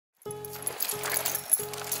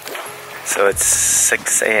So it's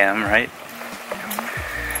 6 a.m., right?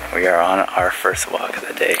 We are on our first walk of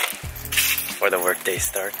the day before the workday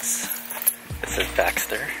starts. This is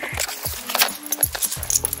Baxter.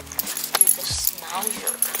 He's a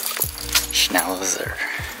Schnauzer. Schnauzer.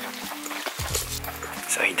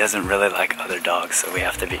 So he doesn't really like other dogs, so we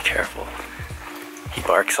have to be careful. He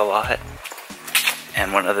barks a lot,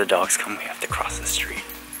 and when other dogs come, we have to cross the street.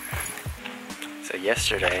 So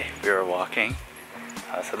yesterday we were walking.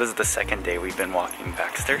 So this is the second day we've been walking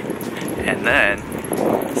Baxter, and then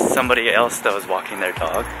somebody else that was walking their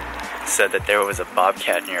dog said that there was a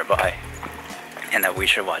bobcat nearby and that we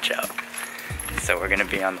should watch out. So we're gonna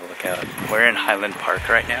be on the lookout. We're in Highland Park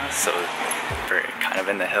right now, so we're kind of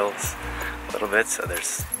in the hills a little bit, so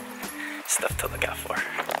there's stuff to look out for.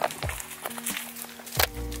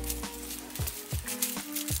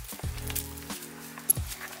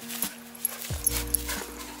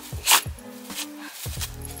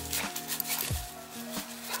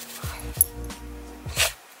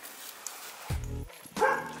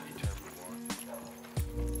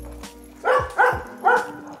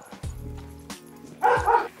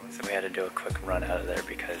 We had to do a quick run out of there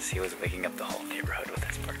because he was waking up the whole neighborhood with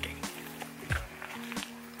his barking.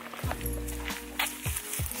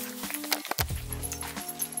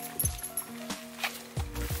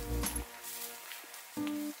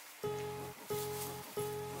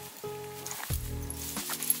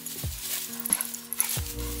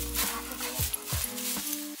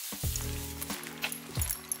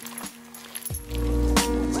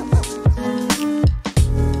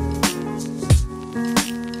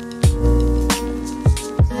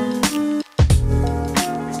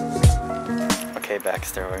 Okay,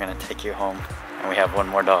 Baxter, we're gonna take you home, and we have one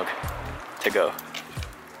more dog to go.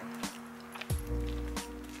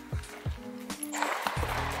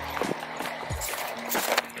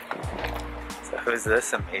 So who's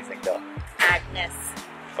this amazing dog? Agnes.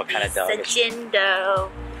 What kind of dog is she? Jindo.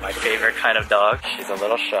 My favorite kind of dog. She's a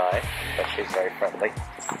little shy, but she's very friendly.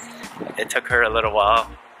 It took her a little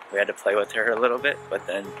while. We had to play with her a little bit, but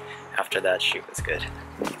then after that she was good.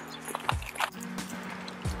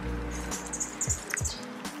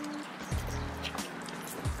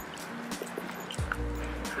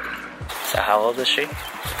 So how old is she?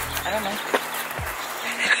 I don't know.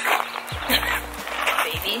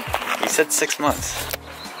 Baby. You said 6 months.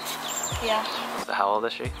 Yeah. So how old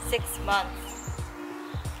is she? 6 months.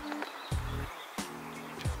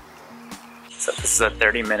 So this is a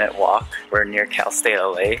 30-minute walk. We're near Cal State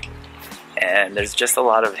LA, and there's just a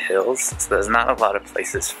lot of hills, so there's not a lot of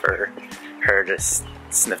places for her to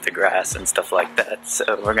sniff the grass and stuff like that. So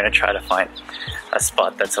we're gonna try to find a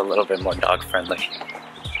spot that's a little bit more dog friendly.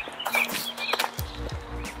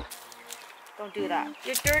 Don't do that.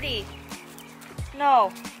 You're dirty.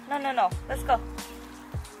 No. No, no, no. Let's go.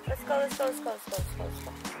 Let's go, let's go, let's go, let's go, let's go, let's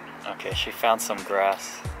go. Okay, she found some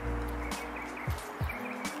grass.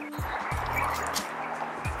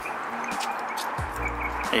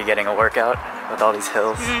 Are you getting a workout with all these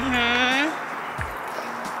hills? Mm-hmm.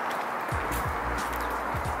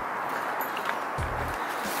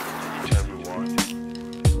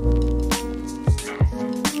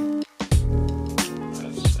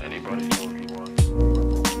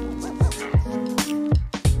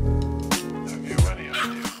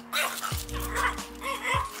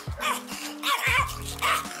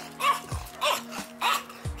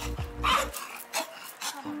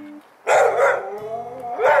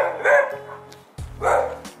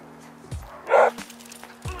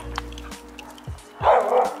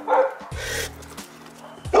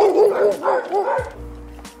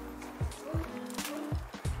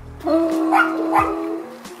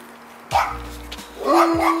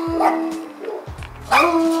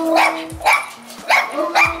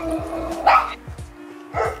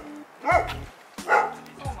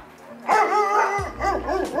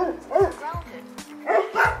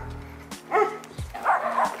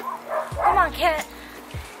 Come on, cat.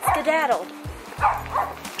 Skedaddle.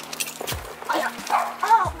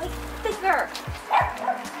 Oh, my finger.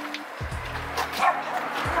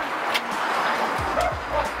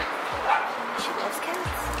 She loves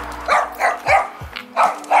cats.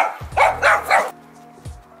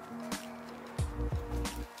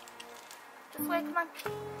 This way, come on.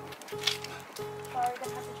 Sorry,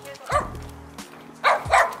 gonna have to hear this.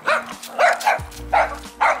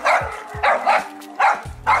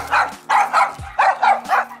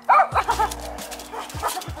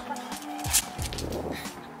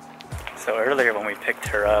 So earlier when we picked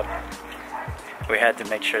her up, we had to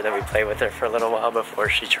make sure that we played with her for a little while before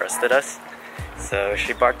she trusted us. So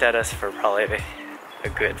she barked at us for probably a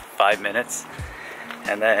good 5 minutes,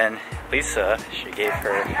 and then Lisa, she gave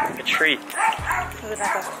her a treat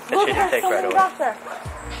that Look, she didn't take right away. Baxter.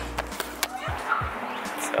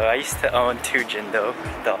 So I used to own 2 Jindo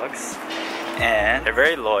dogs, and they're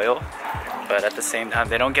very loyal, but at the same time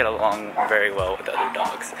they don't get along very well with other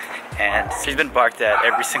dogs. And she's been barked at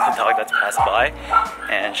every single dog that's passed by,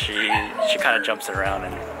 and she kind of jumps around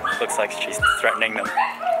and looks like she's threatening them.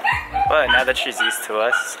 But now that she's used to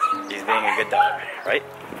us, she's being a good dog, right?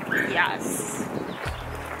 Yes.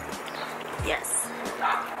 Yes.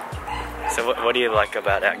 So what do you like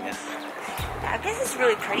about Agnes? Agnes is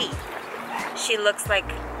really pretty. She looks like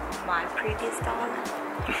my previous dog.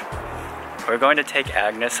 We're going to take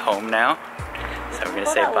Agnes home now. So we're going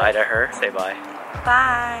to say bye to her. Say bye.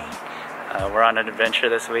 Bye. We're on an adventure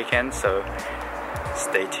this weekend, so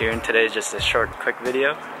stay tuned. Today's just a short, quick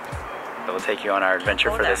video. That will take you on our adventure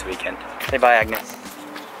for this weekend. Say bye, Agnes.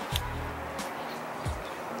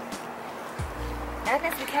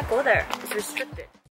 Agnes, we can't go there. It's restricted.